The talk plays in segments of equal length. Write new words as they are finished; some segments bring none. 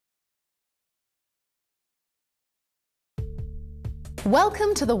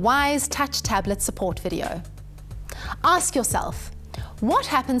Welcome to the Wise Touch Tablet support video. Ask yourself, what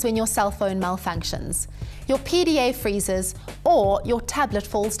happens when your cell phone malfunctions, your PDA freezes, or your tablet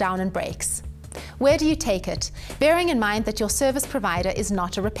falls down and breaks? Where do you take it, bearing in mind that your service provider is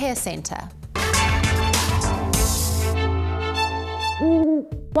not a repair centre?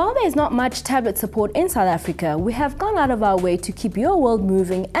 While there is not much tablet support in South Africa, we have gone out of our way to keep your world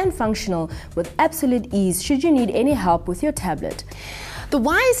moving and functional with absolute ease should you need any help with your tablet. The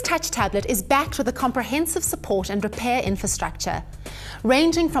Wise Touch tablet is backed with a comprehensive support and repair infrastructure,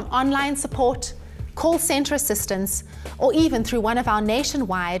 ranging from online support, call centre assistance, or even through one of our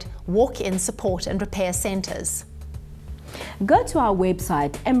nationwide walk-in support and repair centres. Go to our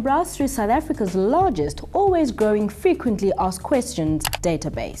website and browse through South Africa's largest, always growing, frequently asked questions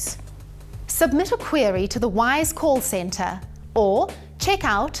database. Submit a query to the Wise call centre or check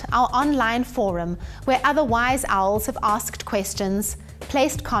out our online forum where other Wise Owls have asked questions,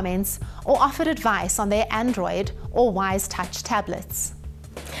 placed comments, or offered advice on their Android or Wise Touch tablets.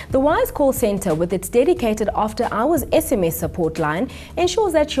 The Wise call centre, with its dedicated after-hours SMS support line,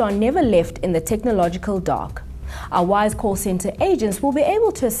 ensures that you are never left in the technological dark. Our Wise call centre agents will be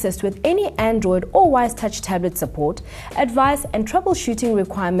able to assist with any Android or Wise Touch tablet support, advice and troubleshooting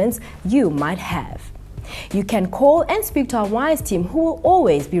requirements you might have. You can call and speak to our Wise team, who will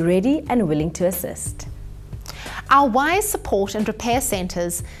always be ready and willing to assist. Our Wise support and repair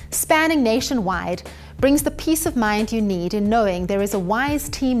centres, spanning nationwide, brings the peace of mind you need in knowing there is a Wise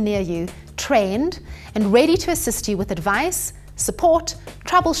team near you, trained and ready to assist you with advice, support,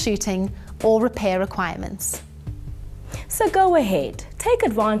 troubleshooting or repair requirements. So go ahead, take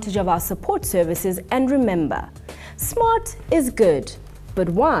advantage of our support services, and remember, smart is good, but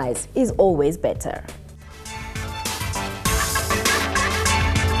wise is always better.